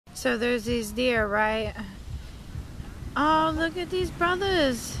So there's these deer, right? Oh, look at these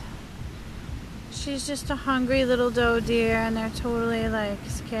brothers. She's just a hungry little doe deer and they're totally like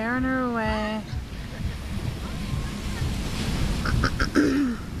scaring her away.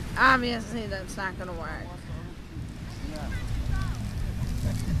 Obviously that's not gonna work.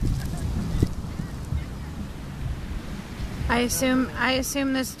 I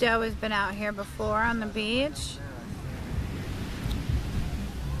assume this doe has been out here before on the beach.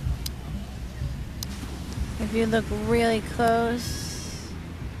 If you look really close,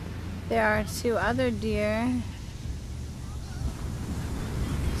 there are two other deer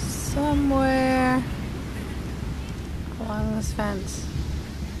somewhere along this fence.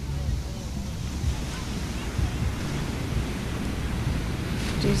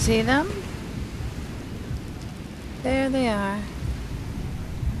 Do you see them? There they are.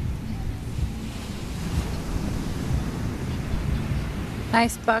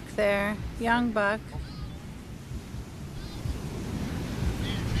 Nice buck there, young buck.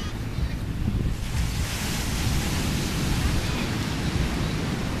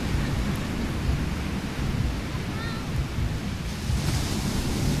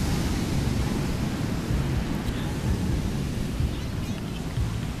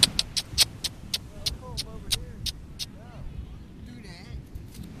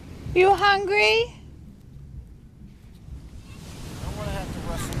 You hungry? I don't want to have to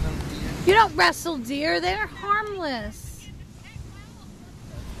wrestle them deer. You don't wrestle deer, they're harmless.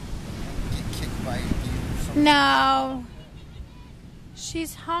 Get kicked by a deer or something. No.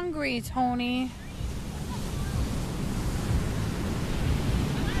 She's hungry, Tony.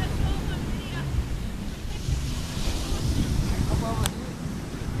 Come over here.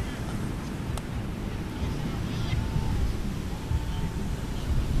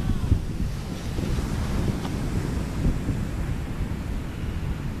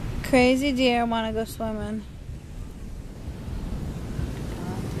 Crazy deer want to go swimming.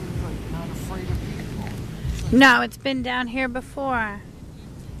 Not afraid of people. No, it's been down here before.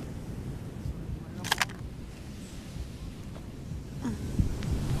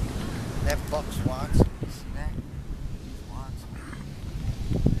 That buck's Watson.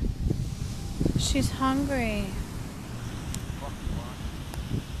 She's hungry.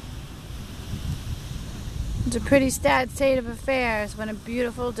 It's a pretty sad state of affairs when a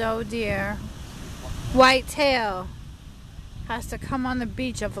beautiful doe deer, white tail, has to come on the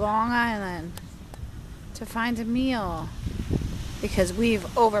beach of Long Island to find a meal because we've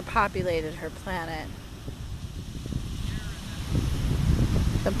overpopulated her planet.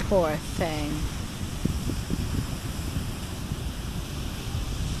 The poor thing.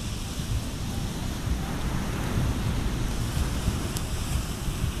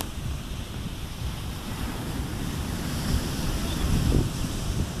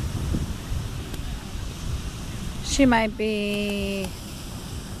 She might be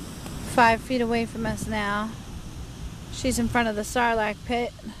 5 feet away from us now. She's in front of the sarlacc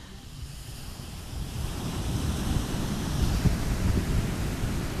pit.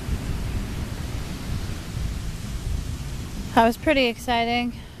 That was pretty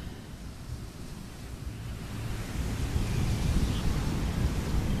exciting.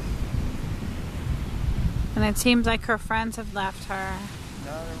 And it seems like her friends have left her.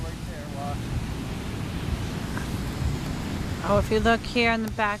 No, they're right there. Watch. Oh, if you look here in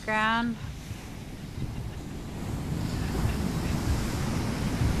the background,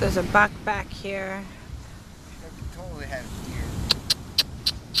 there's a buck back here. They totally had a deer.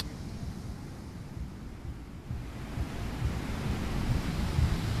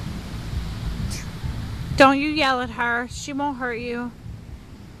 Don't you yell at her. She won't hurt you.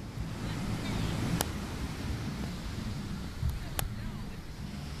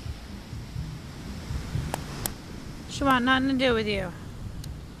 She want nothing to do with you.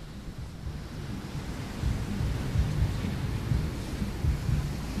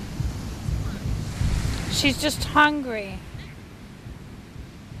 She's just hungry.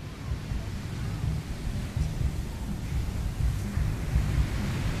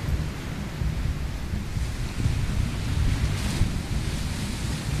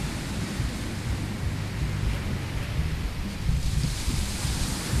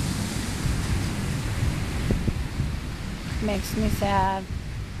 Makes me sad.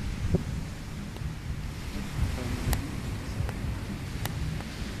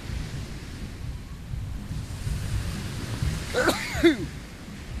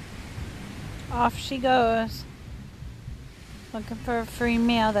 Off she goes, looking for a free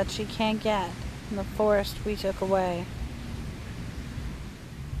meal that she can't get in the forest we took away.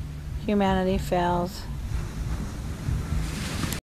 Humanity fails.